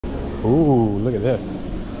Ooh, look at this.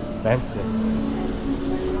 Fancy.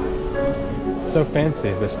 So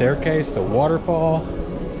fancy. The staircase, the waterfall,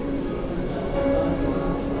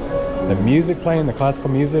 the music playing, the classical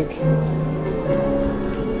music.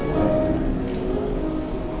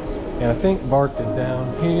 And I think Varq is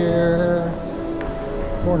down here.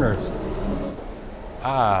 Corners.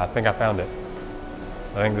 Ah, I think I found it.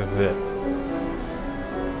 I think this is it.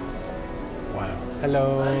 Wow.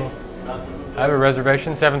 Hello. I have a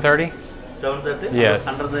reservation, 7:30. 7:30? Yes.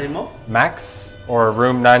 Under the name of? Max or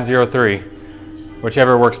room 903,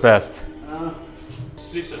 whichever works best.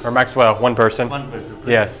 Please, sir. Or Maxwell, one person. One person.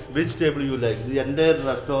 Please. Yes. Which table you like? The entire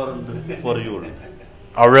restaurant for you.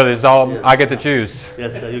 Oh, really? It's all Yes. I get to choose.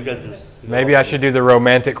 Yes, sir. You can choose. Maybe I should do the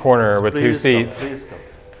romantic corner with two Please seats. Come, please come.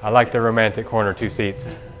 I like the romantic corner, 2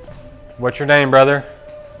 seats. What's your name, brother?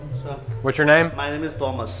 Sir, What's your name? my name is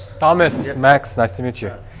Thomas. Thomas. Yes. Max, nice to meet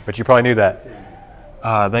you. But you probably knew that.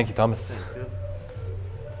 Thank you, Thomas. Thank you.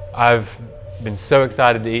 I've been so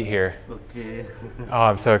excited to eat here. Okay. Oh,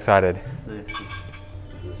 I'm so excited.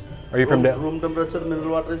 Are you from room temperature mineral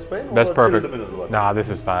water is fine? That's or perfect. chilled mineral water? Nah, this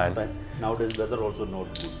is fine. Fine. Nowadays weather also not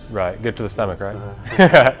good. Right, good for the stomach, right?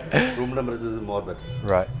 Room temperature is more better.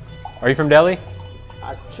 Right. Are you from Delhi?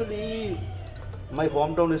 Actually, my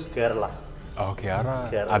hometown is Kerala. Oh, Kerala.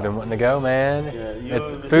 Kerala. I've been wanting to go, man. Yeah, you It's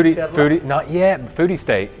visit foodie, Kerala? foodie, not yet, but foodie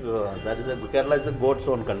state. That is Kerala is a God's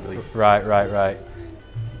own country. Right, right, right.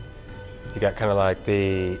 You got kind of like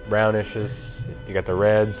the brownishes, you got the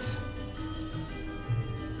reds.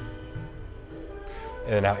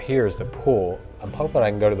 And then out here is the pool. I'm hoping I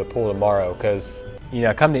can go to the pool tomorrow because, you know,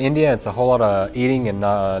 I come to India, it's a whole lot of eating and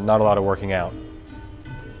not a lot of working out.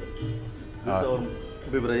 This is our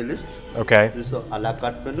beverage list. Okay, This is a la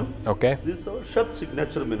carte menu. okay. This is a chef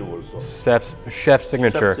signature menu also. Chef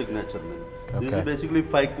signature. Chef signature menu. This Okay. is basically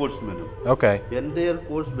 5-course menu. Okay, Entire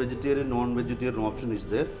course vegetarian, non-vegetarian option is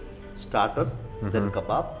there. Starter, then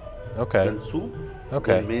kebab, okay, then soup,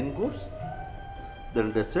 Okay. then main course,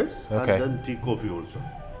 then desserts, Okay. and then tea coffee also.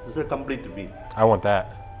 This is a complete meal. I want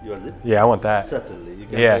that. You want it? Yeah, I want that. Certainly. You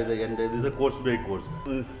can Yeah. buy the entire. This is a course by course.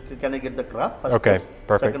 Can I get the crab? First Okay, course.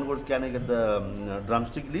 perfect. Second course, can I get the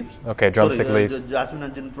drumstick leaves? Okay, drumstick leaves. Jasmine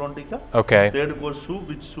and gin prawn tikka. Okay. Third course soup.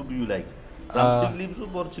 Which soup do you like? Drumstick leaf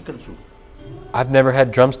soup or chicken soup? I've never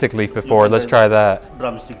had drumstick leaf You before. can Let's try try that.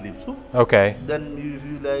 Drumstick leaf soup. Okay. Then if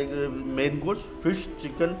you like main course, fish,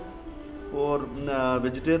 chicken, or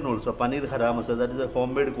vegetarian also. Paneer hara masala. That is a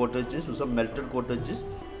homemade cottage cheese with some melted cottage cheese.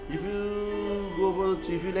 If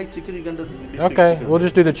you like chicken, you can do this Okay, chicken. we'll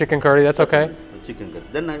just do the chicken curry. That's okay. Chicken curry.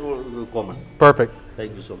 Then I will common. Perfect.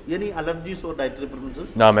 Thank you so much. Any allergies or dietary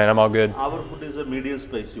preferences? No, man, I'm all good. Our food is a medium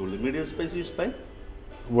spicy only. Medium spicy is fine.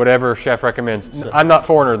 Whatever chef recommends. I'm not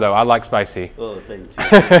foreigner though. I like spicy. Oh, thank you.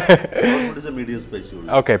 Our food is a medium spicy only.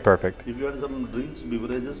 Okay, perfect. If you want some drinks,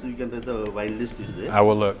 beverages, you can get the wine list is there. I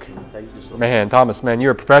will look. Thank you so much. Man, Thomas, man,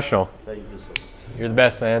 you're a professional. Thank you so much. You're the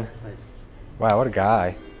best, man. Nice. Wow, what a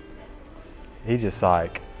guy. He just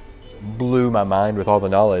like blew my mind with all the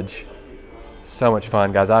knowledge. So much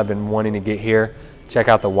fun, guys. I've been wanting to get here. Check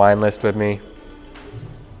out the wine list with me.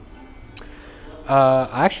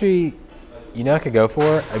 Actually, you know, I could go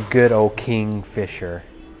for a good old Kingfisher.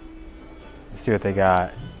 Let's see what they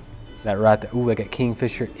got. That right there. Ooh, they got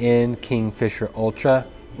Kingfisher in, Kingfisher Ultra.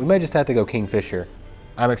 We may just have to go Kingfisher.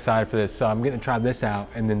 I'm excited for this, so I'm gonna try this out,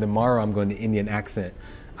 and then tomorrow I'm going to Indian accent.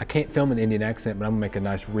 I can't film an Indian accent, but I'm gonna make a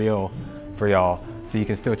nice reel for y'all, so you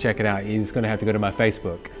can still check it out. You're just gonna have to go to my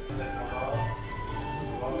Facebook.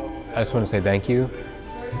 I just want to say thank you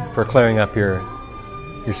for clearing up your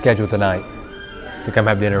schedule tonight to come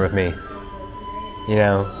have dinner with me. You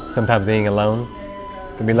know, sometimes being alone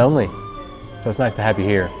can be lonely, so it's nice to have you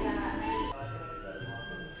here.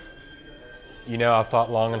 You know, I've thought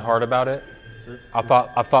long and hard about it. I've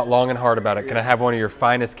thought long and hard about it. Can I have one of your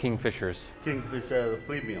finest Kingfishers? Kingfisher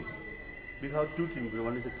Premium. We have two Kingfisher.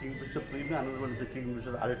 One is a Kingfisher Premium, another one is a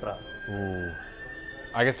Kingfisher Ultra. Ooh.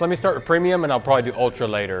 I guess let me start with premium and I'll probably do ultra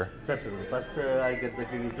later. Certainly. First, I get the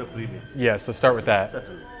Kingfisher Premium. Yes, let's start with that.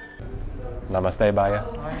 Certainly. Namaste, Baya.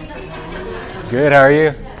 Good, how are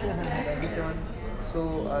you?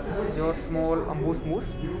 So this is your small ambush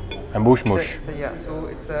mousse. Ambush mush. So yeah, so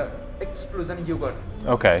it's a explosion yogurt.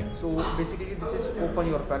 Okay. So basically this is open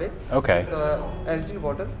your palate. Okay. It's Elgin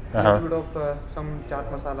water, Uh-huh. a little bit of some chaat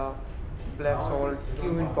masala, black salt,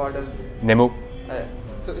 cumin powder. Nemu.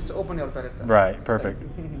 So it's open your palate. Sir. Right, perfect.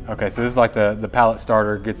 Okay, so this is like the palate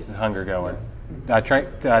starter, gets the hunger going.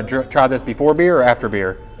 Try this before beer or after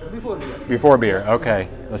beer? Before beer. Before beer, okay.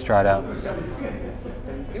 Let's try it out.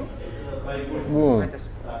 Thank you. Ooh.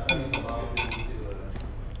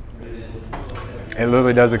 It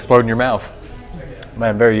literally does explode in your mouth.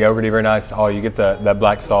 Man, very yogurty, very nice. Oh, you get that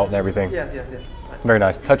black salt and everything. Yes. Very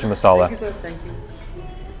nice. Touch of masala. Thank you, sir. Thank you.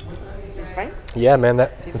 It's fine? Yeah, man,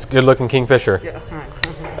 that's good looking kingfisher.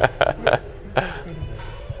 Yeah.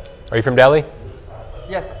 Are you from Delhi?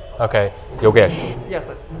 Yes, sir. Okay. Yogesh. Yes,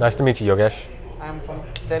 sir. Nice to meet you, Yogesh. I'm from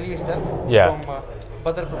Delhi itself. Yeah. From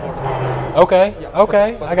Badarpur. Okay. Yeah,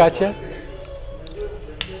 Okay. I got you.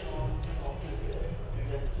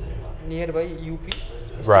 Nearby UP.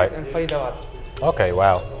 Right. And Faridabad. Okay.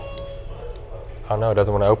 Wow. Oh no, it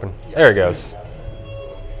doesn't want to open. There it goes.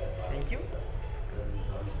 Thank you.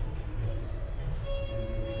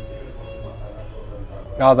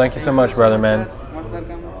 Oh, thank you so much, brother, man. Most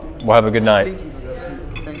welcome. We'll have a good night.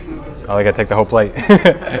 Thank you. Oh, I gotta take the whole plate.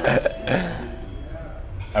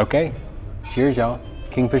 Okay. Cheers, y'all.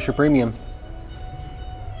 Kingfisher Premium.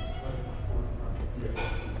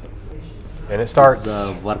 And it starts.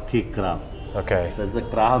 The Varq crab. Okay. That's the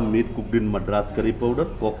crab meat cooked in Madras curry powder,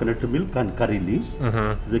 coconut milk and curry leaves.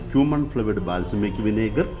 The cumin flavored balsamic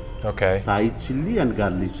vinegar, Okay. Thai chili and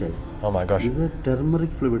garlic chive. Oh my gosh. This is a turmeric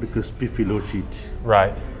flavored crispy filo sheet.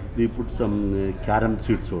 Right. We put some carom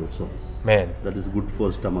seeds also. Man, That is good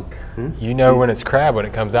for stomach. you know when it's crab when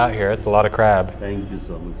it comes out here. It's a lot of crab. Thank you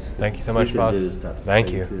so much. Thank you so much, Please boss. enjoy your stuff.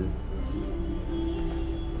 Thank you.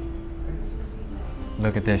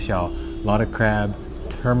 Look at this, y'all. A lot of crab,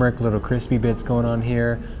 turmeric, little crispy bits going on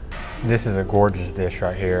here. This is a gorgeous dish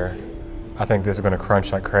right here. I think this is gonna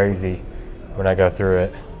crunch like crazy when I go through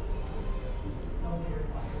it.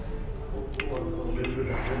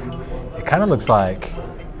 It kind of looks like,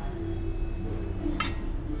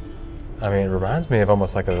 I mean, it reminds me of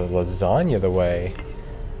almost like a lasagna the way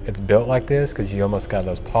it's built like this, because you almost got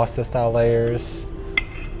those pasta style layers.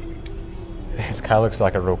 It kind of looks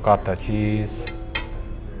like a ricotta cheese.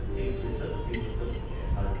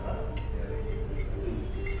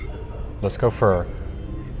 Let's go for,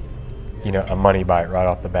 you know, a money bite right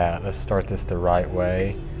off the bat. Let's start this the right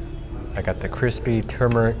way. I got the crispy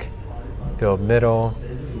turmeric filled middle,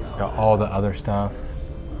 got all the other stuff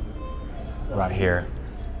right here.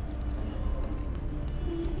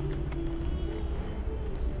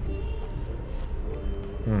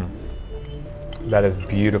 That is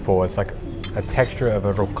beautiful. It's like a texture of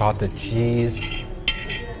a ricotta cheese.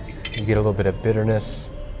 You get a little bit of bitterness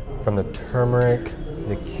from the turmeric,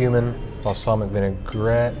 the cumin, balsamic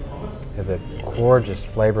vinaigrette. There's a gorgeous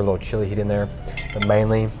flavor, a little chili heat in there, but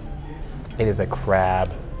mainly it is a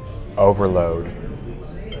crab overload.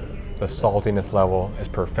 The saltiness level is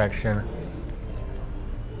perfection.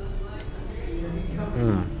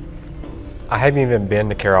 I haven't even been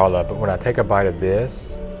to Kerala, but when I take a bite of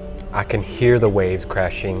this, I can hear the waves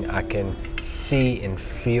crashing. I can see and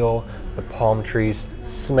feel the palm trees,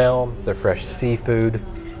 smell the fresh seafood.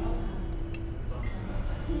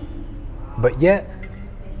 But yet,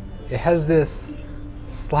 it has this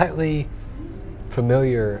slightly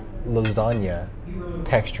familiar lasagna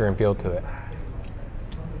texture and feel to it.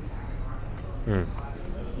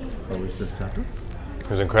 How is the starter? It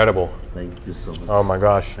was incredible. Thank you so much. Oh my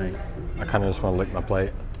gosh. Thank I kind of just want to lick my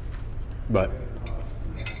plate. But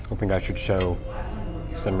I think I should show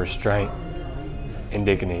some restraint and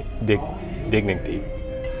dignity.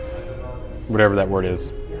 Whatever that word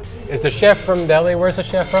is. Is the chef from Delhi? Where's the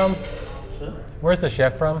chef from? Sir? Where's the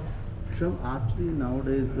chef from? Chef, actually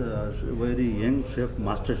nowadays very young chef,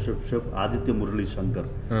 master chef Aditya Murali Shankar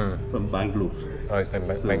from Bangalore. Oh, he's from He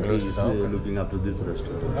Bangalore. is Oh, okay. looking after this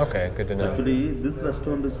restaurant. Okay, good to know. Actually, this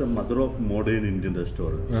restaurant is a mother of modern Indian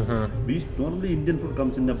restaurant. We normally Indian food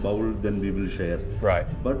comes in a bowl, then we will share. Right.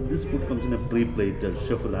 But this food comes in a pre-plate.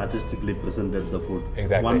 Chef will artistically presented the food.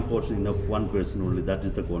 Exactly. One portion enough, one person only. That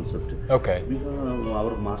is the concept. Okay. We have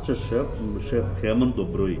our master chef, Chef Hemant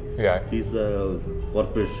Obroi. Yeah. He is the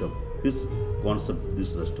corporate chef. His concept, this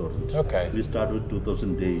restaurant. Okay. We started with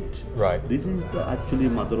 2008. Right. This is the actually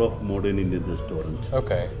mother of modern Indian restaurant.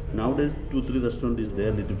 Okay. Nowadays, 2-3 restaurant is there,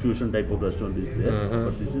 little fusion type of restaurant is there,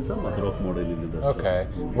 but this is the mother of modern Indian restaurant. Okay.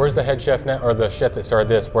 Where's the head chef now, or the chef that started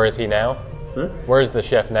this? Where is he now? Sir? Where's the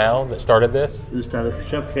chef now that started this? This started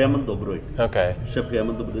Chef Hemant Obroi. Okay. Chef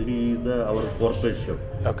Hemant Obroi, he is our corporate chef.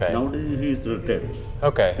 Okay. Nowadays, he is retired.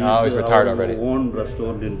 Okay. He Oh, is, he's retired our already. Own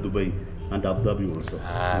restaurant in Dubai and Abu Dhabi also.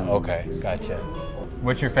 Ah, okay. Gotcha.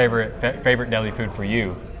 What's your favorite Delhi food for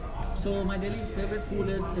you? So my daily favorite food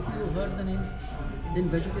is, if you heard the name in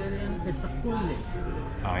vegetarian, it's a kulle.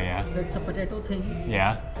 Oh yeah. That's a potato thing.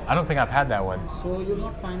 Yeah. I don't think I've had that one. So you'll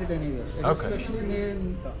not find it anywhere. It's Okay. especially made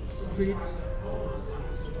in streets.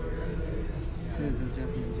 This is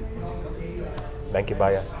definitely. Thank you,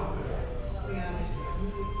 Baya.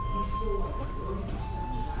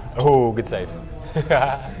 Oh, good save.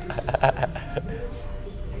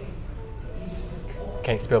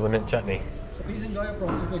 Can't spill the mint chutney. So please enjoy your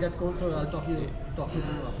prawns. It will get cold, so I'll talk to you after.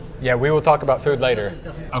 Yeah, we will talk about food later.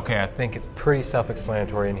 Okay, I think it's pretty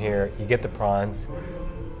self-explanatory in here. You get the prawns.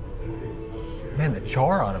 Man, the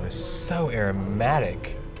char on them is so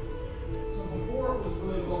aromatic.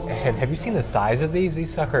 And have you seen the size of these?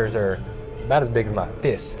 These suckers are about as big as my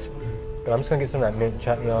fist. But I'm just gonna get some of that mint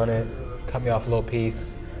chutney on it. Cut me off a little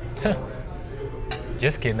piece.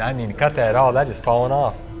 Just kidding, I didn't need to cut that at all. That just falling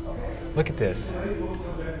off. Look at this.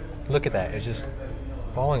 Look at that, it's just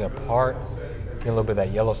falling apart. Get a little bit of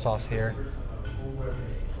that yellow sauce here.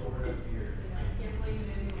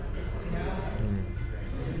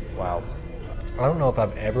 Wow. I don't know if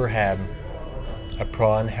I've ever had a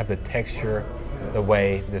prawn have the texture the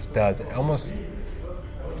way this does. It almost,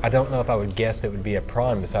 I don't know if I would guess it would be a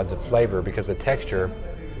prawn besides the flavor, because the texture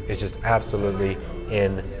is just absolutely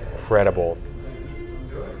incredible.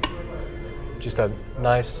 Just a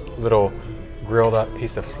nice little grilled up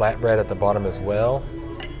piece of flatbread at the bottom as well.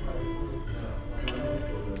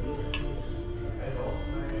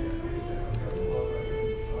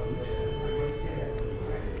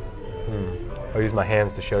 I'll use my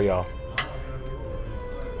hands to show y'all.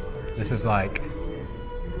 This is like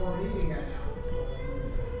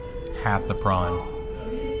half the prawn.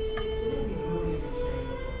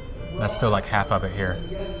 That's still like half of it here.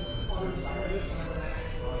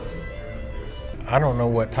 I don't know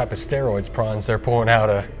what type of steroids prawns they're pulling out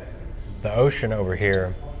of the ocean over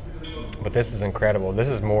here, but this is incredible. This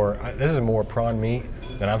is more prawn meat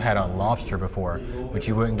than I've had on lobster before, which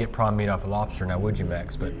you wouldn't get prawn meat off of lobster now, would you,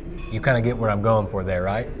 Max? But you kind of get what I'm going for there,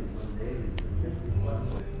 right?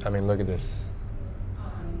 I mean, look at this.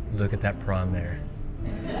 Look at that prawn there.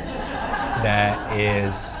 That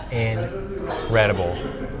is incredible.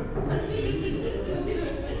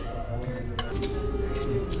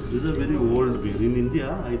 This is a very old beer. In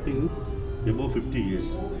India, I think above 50 years.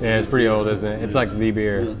 Yeah, it's pretty old, isn't it? It's like the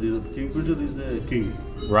beer. Yeah, the Kingfisher is a king.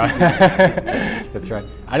 Right. That's right.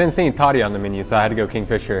 I didn't see any toddy on the menu, so I had to go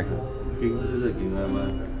Kingfisher. Kingfisher is a king.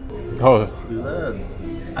 Oh.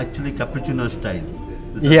 This is actually cappuccino style.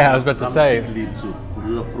 Yeah, I was about to say. Leaf soup.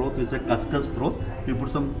 The froth is a cuscus froth. You put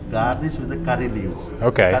some garnish with the curry leaves.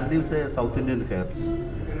 Okay. Curry leaves are South Indian herbs.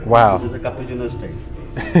 Wow. This is a cappuccino style.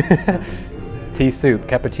 Tea soup,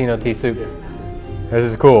 cappuccino tea soup. This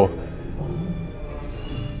is cool.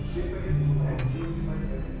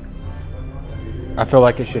 I feel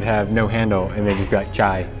like it should have no handle and then just be like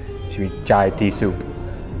chai. It should be chai tea soup.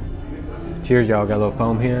 Cheers, y'all. Got a little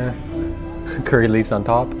foam here. Curry leaves on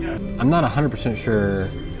top. I'm not 100% sure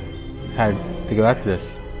how to go after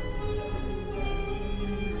this.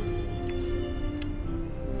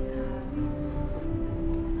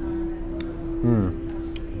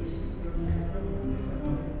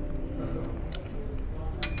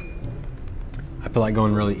 I feel like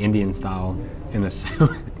going really Indian style in the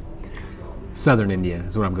southern India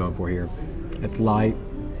is what I'm going for here. It's light,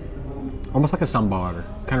 almost like a sambar.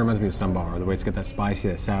 Kind of reminds me of sambar, the way it's got that spicy,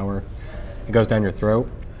 that sour. It goes down your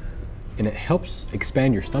throat, and it helps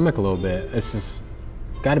expand your stomach a little bit. This has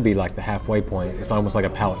got to be like the halfway point. It's almost like a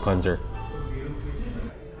palate cleanser.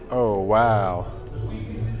 Oh, wow.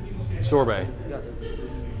 Sorbet. Yes.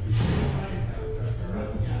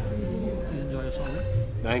 Enjoy your sorbet.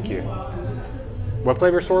 Thank you. What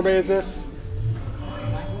flavor sorbet is this?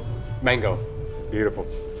 Mango. Beautiful.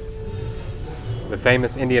 The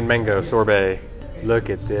famous Indian mango sorbet.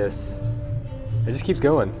 Look at this. It just keeps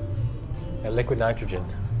going. That liquid nitrogen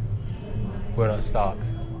will not stop.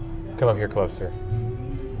 Come up here closer.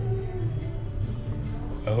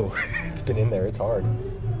 Oh, it's been in there. It's hard.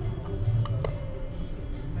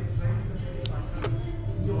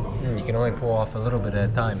 You can only pull off a little bit at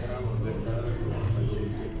a time.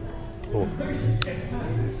 Ooh.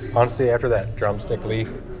 Honestly, after that drumstick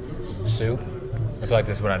leaf soup, I feel like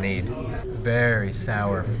this is what I need. Very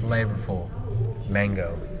sour, flavorful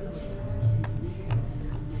mango.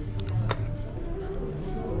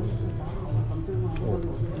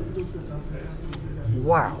 Ooh.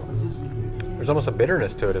 Wow. There's almost a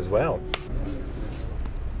bitterness to it as well.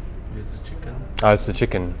 This is chicken. Oh, it's the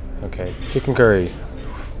chicken. Okay. Chicken curry.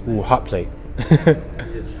 Ooh, hot plate. Yes,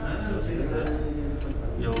 this is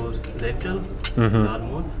your lentil,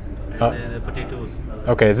 almonds, and then potatoes.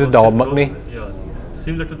 Okay, is this dal makhni? Yeah,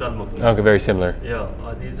 similar to dal makhni. Okay, very similar. Yeah,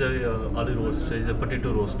 these are aloo roast. These are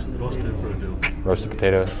potato roasted potato. Roasted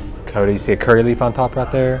potato. Cody, you see a curry leaf on top right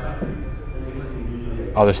there?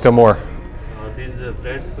 Oh, there's still more. These are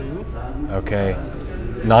breads for you. Okay.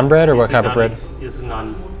 Naan bread or what It's type of bread? It's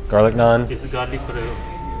naan. Garlic naan? It's garlic for you.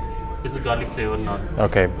 It's a garlic flavor naan.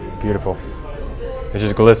 Okay, beautiful. It's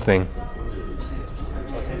just glistening.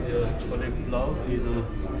 Chole pulao is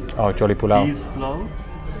Oh, chole pulao. beef pulao.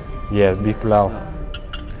 Yes, beef pulao.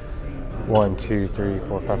 1, 2, 3,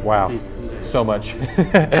 4, 5. Wow, Please. so much.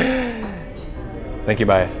 Thank you,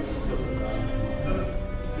 bye.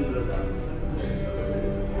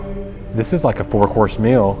 This is like a 4-course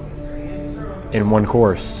meal in 1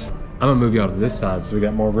 course. I'm gonna move y'all to this side so we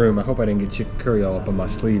got more room. I hope I didn't get chicken curry all up on my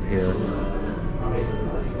sleeve here.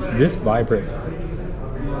 This vibrant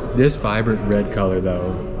red color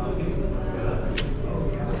though,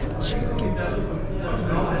 that chicken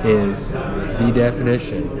is the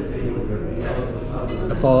definition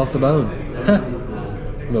of fall off the bone.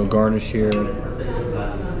 A little garnish here.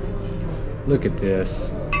 Look at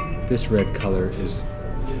this. This red color is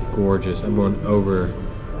gorgeous. I'm going over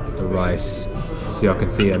the rice so y'all can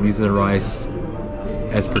see. I'm using the rice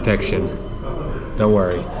as protection. Don't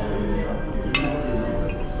worry.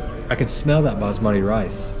 I can smell that basmati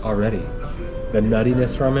rice already. The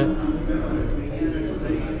nuttiness from it.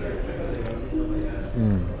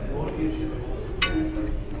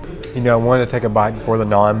 You know, I wanted to take a bite before the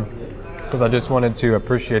naan because I just wanted to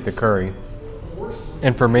appreciate the curry.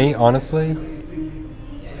 And for me, honestly,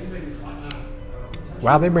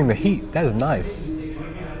 wow, they bring the heat. That is nice.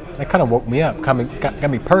 That kind of woke me up. Got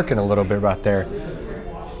me perking a little bit right there.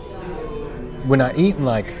 When I eat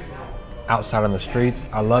like outside on the streets,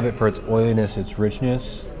 I love it for its oiliness, its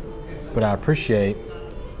richness. But I appreciate,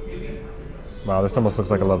 wow, this almost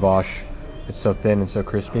looks like a lavash. It's so thin and so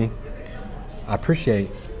crispy. I appreciate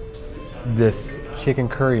this chicken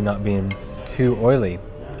curry not being too oily.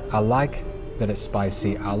 I like that it's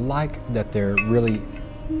spicy. I like that they're really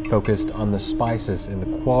focused on the spices and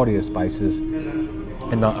the quality of spices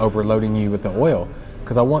and not overloading you with the oil,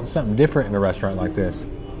 because I want something different in a restaurant like this.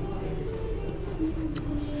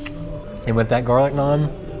 And with that garlic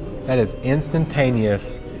naan, that is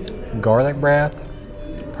instantaneous garlic breath,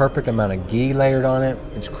 perfect amount of ghee layered on it.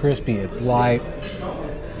 It's crispy, it's light.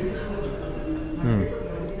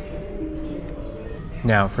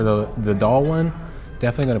 Now for the dal one,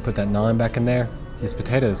 definitely gonna put that naan back in there. These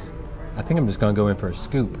potatoes, I think I'm just gonna go in for a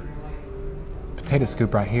scoop. Potato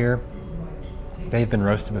scoop right here. They've been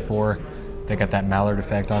roasted before. They got that Maillard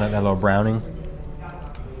effect on it, that little browning.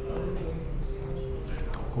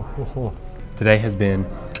 Today has been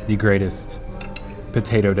the greatest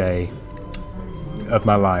potato day of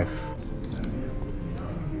my life.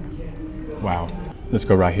 Wow. Let's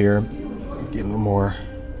go right here. Get a little more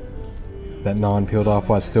of that naan peeled off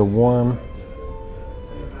while it's still warm.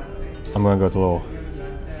 I'm gonna go with a little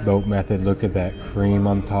boat method. Look at that cream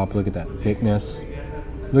on top. Look at that thickness.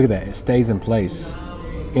 Look at that. It stays in place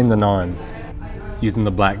in the naan. Using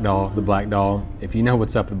the black dal. If you know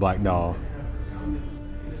what's up with black dal,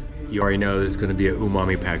 you already know there's gonna be an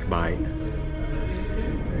umami packed bite.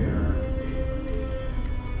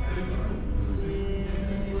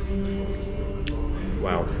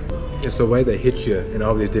 Wow. It's the way they hit you in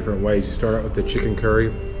all these different ways. You start out with the chicken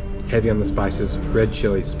curry, heavy on the spices, red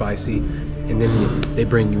chili, spicy, and then they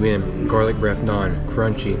bring you in garlic breath naan,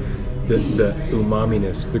 crunchy, the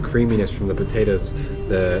umaminess, the creaminess from the potatoes,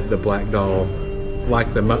 the black dal,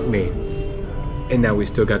 like the makni, and now we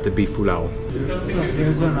still got the beef pulao. So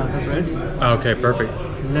here's another bread. Okay, perfect.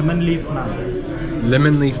 Lemon leaf naan.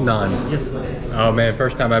 Lemon leaf naan. Yes, sir. Oh man,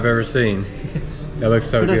 first time I've ever seen. That looks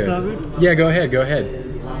so Should I good. serve it? Yeah, go ahead.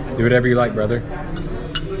 Do whatever you like, brother.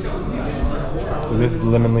 So this is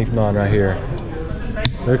lemon leaf naan right here.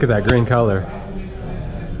 Look at that green color.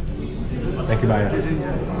 Thank you, Maya.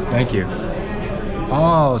 Thank you.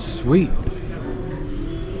 Oh, sweet.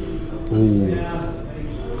 Ooh.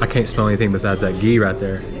 I can't smell anything besides that ghee right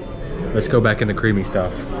there. Let's go back into creamy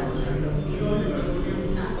stuff.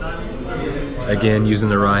 Again, using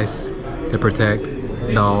the rice to protect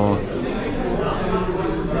dal.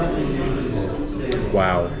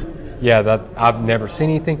 Wow. Yeah, I've never seen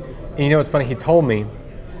anything. And you know what's funny? He told me,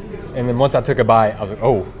 and then once I took a bite, I was like,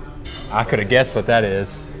 oh, I could have guessed what that is.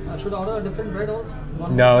 Should I order a different bread also?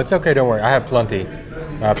 One No, it's okay, don't worry. I have plenty.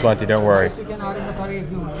 Don't worry. rice you can add in the curry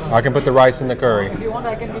if you want. I can put the rice in the curry. If you want,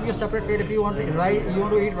 I can give you a separate plate if you want to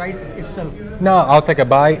eat rice itself. No, I'll take a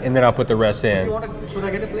bite and then I'll put the rest If you in. want, should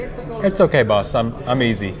I get a plate for you? Also? It's okay, boss. I'm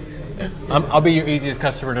easy. I'll be your easiest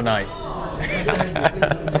customer tonight.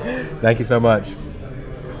 Thank you so much.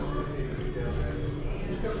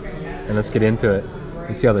 And let's get into it.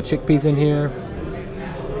 You see all the chickpeas in here?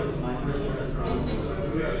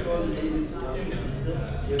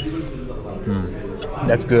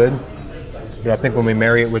 That's good. But I think when we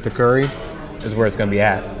marry it with the curry is where it's gonna be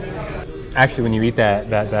at. Actually, when you eat that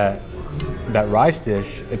that rice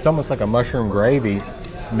dish, it's almost like a mushroom gravy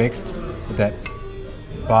mixed with that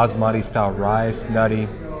basmati style rice, nutty,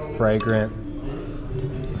 fragrant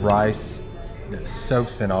rice that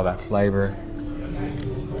soaks in all that flavor.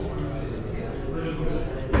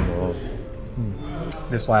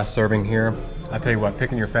 This last serving here, I tell you what,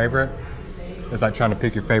 picking your favorite is like trying to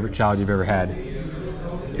pick your favorite child you've ever had.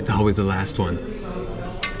 It's always the last one.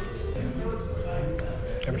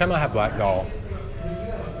 Every time I have black dal,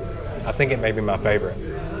 I think it may be my favorite.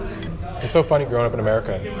 It's so funny growing up in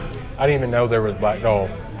America. I didn't even know there was black dal.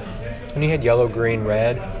 And you had yellow, green,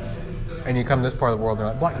 red, and you come to this part of the world, they're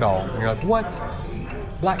like, black dal. And you're like, what?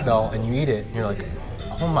 Black dal, and you eat it, and you're like,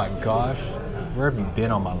 oh my gosh, where have you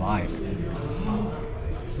been all my life?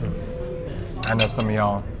 I know some of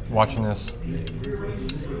y'all watching this,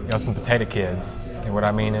 y'all some potato kids. And what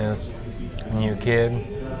I mean is, when you're a kid,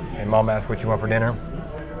 and mom asks what you want for dinner,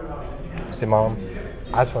 you say, Mom,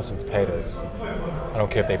 I just want some potatoes. I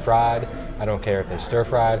don't care if they fried, I don't care if they stir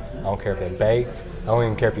fried, I don't care if they baked, I don't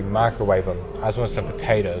even care if you microwave them. I just want some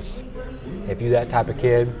potatoes. If you're that type of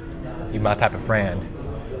kid, you're my type of friend.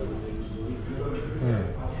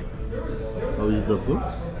 How is the food?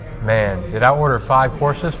 Man, did I order 5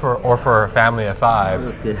 courses for a family of 5?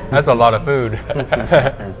 Okay. That's a lot of food.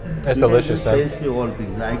 It's delicious, man. man. Taste all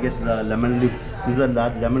things. I guess the lemon leaf. This is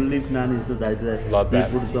that lemon leaf naan is that. Love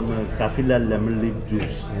that. We put some kaffir lemon leaf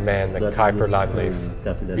juice. Man, the That kaffir is, lime leaf,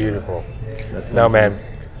 kaffir beautiful. That's No, my man,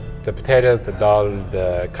 the potatoes, the dal,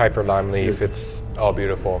 the kaffir lime leaf, Yes. it's all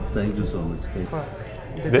beautiful. Thank you so much. Thank you. For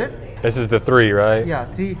dessert, This is the 3, right? yeah,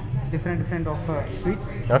 3 different of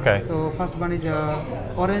sweets. Okay. So first one is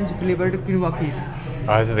orange flavored quinoa kheer.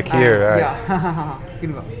 Oh, this is the kheer, right? Yeah,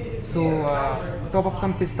 quinoa. So top of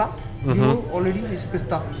some pista. You know already is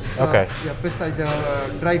pista. Okay. Yeah, pista is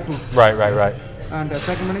a dry fruit. Right. And the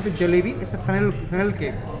second one is a jalebi. It's a funnel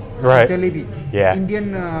cake. Right. Jalebi. Yeah.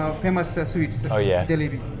 Indian famous sweets. Oh, yeah.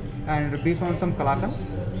 Jalebi. And based on some kalakan.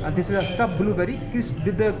 And this is a stuffed blueberry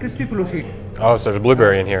with the crispy pillow seed. Oh, so there's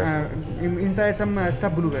blueberry in here. Inside some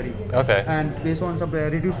stuffed blueberry. Okay. And based on some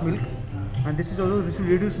reduced milk. And this is also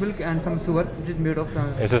reduced milk and some sugar, which is made of.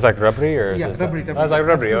 Is this like rubbery or is Yeah, this? rubbery. Oh, it's like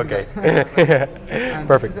rubbery. Okay. And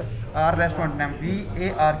Perfect. This is our restaurant name,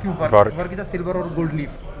 VARQ. Varq. Varq is a silver or gold leaf.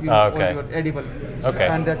 Okay. Or edible. Okay.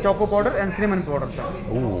 And choco powder and cinnamon powder. Sir.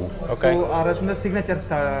 Ooh. Okay. So our restaurant signature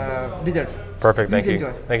desserts. Perfect. Please Thank you.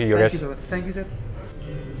 enjoy. Thank you, Thank Yogesh. you, sir. Thank you, sir.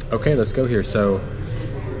 Okay, let's go here. So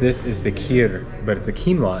this is the kheer, but it's a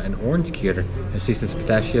quinoa, an orange kheer. I see some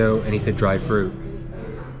pistachio, and he said dried fruit.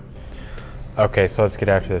 Okay, so let's get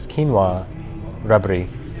after this. Quinoa, rubbery,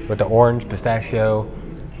 with the orange, pistachio,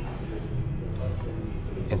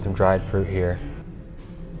 and some dried fruit here.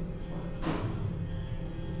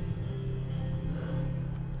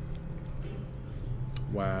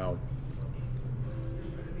 Wow.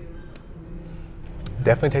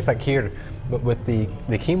 Definitely tastes like kheer, but with the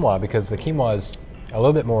quinoa, because the quinoa is a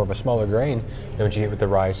little bit more of a smaller grain than what you get with the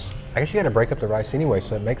rice. I guess you got to break up the rice anyway,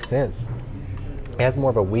 so it makes sense. It has more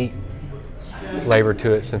of a wheat flavor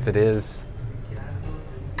to it since it is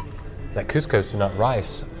that couscous and not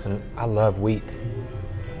rice, and I love wheat.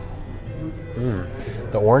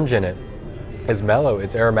 The orange in it is mellow,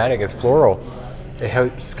 it's aromatic, it's floral. It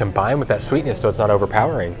helps combine with that sweetness so it's not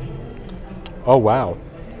overpowering. Oh wow.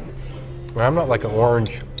 And I'm not like an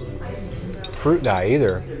orange fruit guy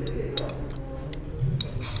either,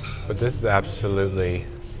 but this is absolutely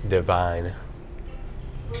divine.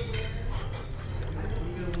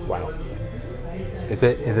 Wow. Is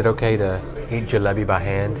it okay to eat jalebi by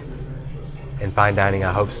hand in fine dining?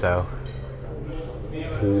 I hope so.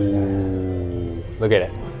 Ooh, look at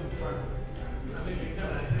it.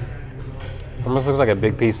 Almost looks like a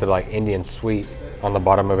big piece of like Indian sweet on the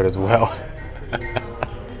bottom of it as well.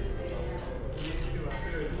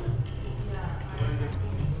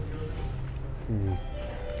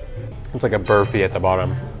 It's like a burfi at the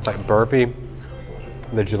bottom. It's like burfi,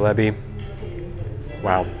 the jalebi.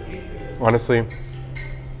 Wow. Honestly,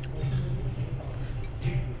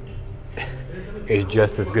 it's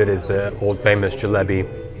just as good as the old famous jalebi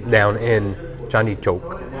down in Chandni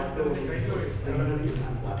Chowk.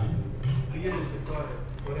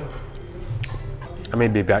 I may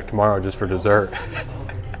be back tomorrow just for dessert.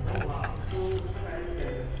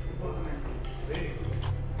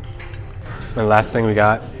 And the last thing we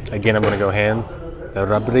got, again, I'm gonna go hands, the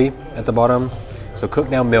rabri at the bottom. So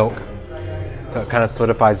cooked down milk, so it kind of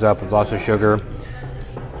solidifies up with lots of sugar.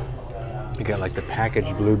 You got like the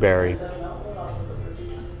packaged blueberry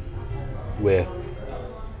with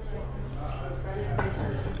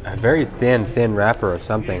a very thin wrapper of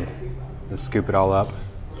something. Let's scoop it all up.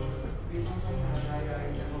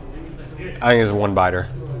 I think it's one biter.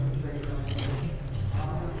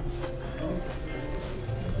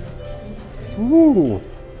 Ooh.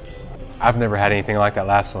 I've never had anything like that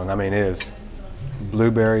last one. I mean, it is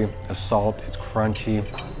blueberry, assault, it's crunchy.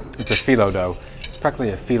 It's a phyllo dough. It's practically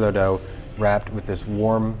a phyllo dough wrapped with this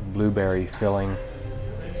warm blueberry filling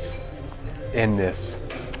in this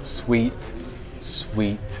sweet,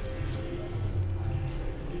 sweet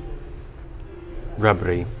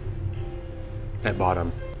rubbery at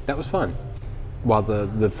bottom. That was fun. While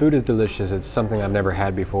the food is delicious, it's something I've never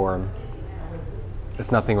had before.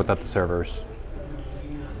 It's nothing without the servers.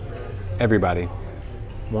 Everybody.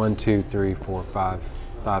 1, 2, 3, 4,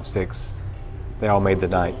 5, 6. They all made the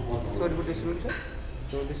night. Sorry for distribution.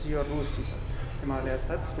 So this is your rose tea, sir. Himalayas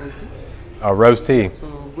Herbs rose tea. Oh, rose tea. So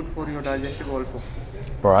good for your digestive also.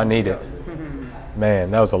 Bro, I need it. Man,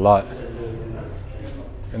 that was a lot.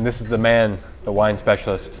 And this is the man, the wine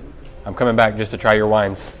specialist. I'm coming back just to try your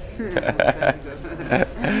wines. Thank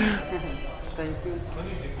you.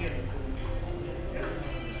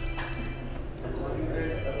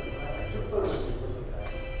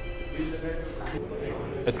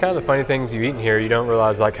 It's kind of the funny things you eat in here, you don't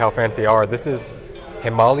realize like how fancy they are. This is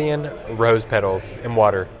Himalayan rose petals in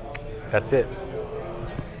water. That's it.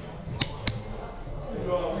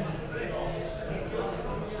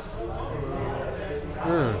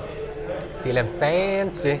 Feeling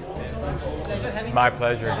fancy. My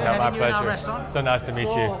pleasure, not my pleasure. So nice to meet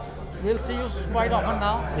you. We'll see you quite often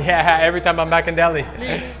now. Yeah, every time I'm back in Delhi.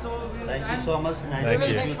 Please, Thank you so much. Nice Thank we'll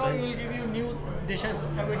you. make sure we will give you new dishes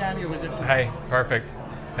every time you visit. Hey, perfect.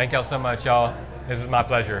 Thank y'all so much, y'all. This is my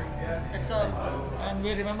pleasure. And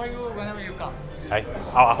we remember you whenever you come. Hey,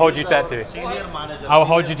 I'll hold you to that too. Senior manager. I'll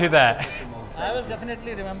hold you to that. I will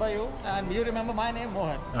definitely remember you, and you remember my name,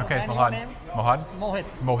 Mohit. Okay, and your Mohad. name? Mohad? Mohit.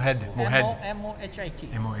 Mohed. Mohed. M-O-H-I-T.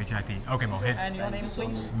 M-O-H-I-T. Okay, Mohed. And your name,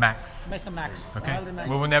 please? Max. Mr. Max. Okay. I'll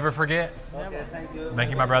remember. We will never forget. Never.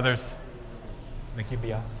 Thank you, my brothers. Thank you,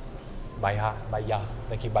 Bia. Baya. Baya.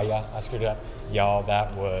 Thank you, Baya. I screwed it up. Y'all,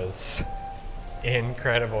 that was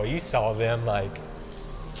incredible. You saw them like,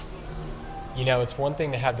 you know, it's one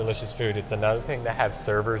thing to have delicious food. It's another thing to have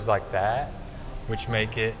servers like that, which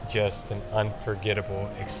make it just an unforgettable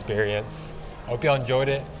experience. I hope y'all enjoyed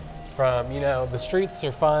it. From, you know, the streets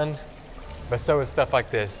are fun, but so is stuff like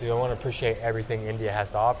this. You want to appreciate everything India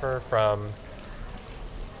has to offer, from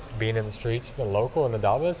being in the streets, the local and the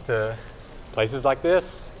dhabas, to places like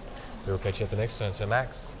this. We will catch you at the next one. So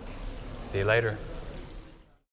Max, see you later.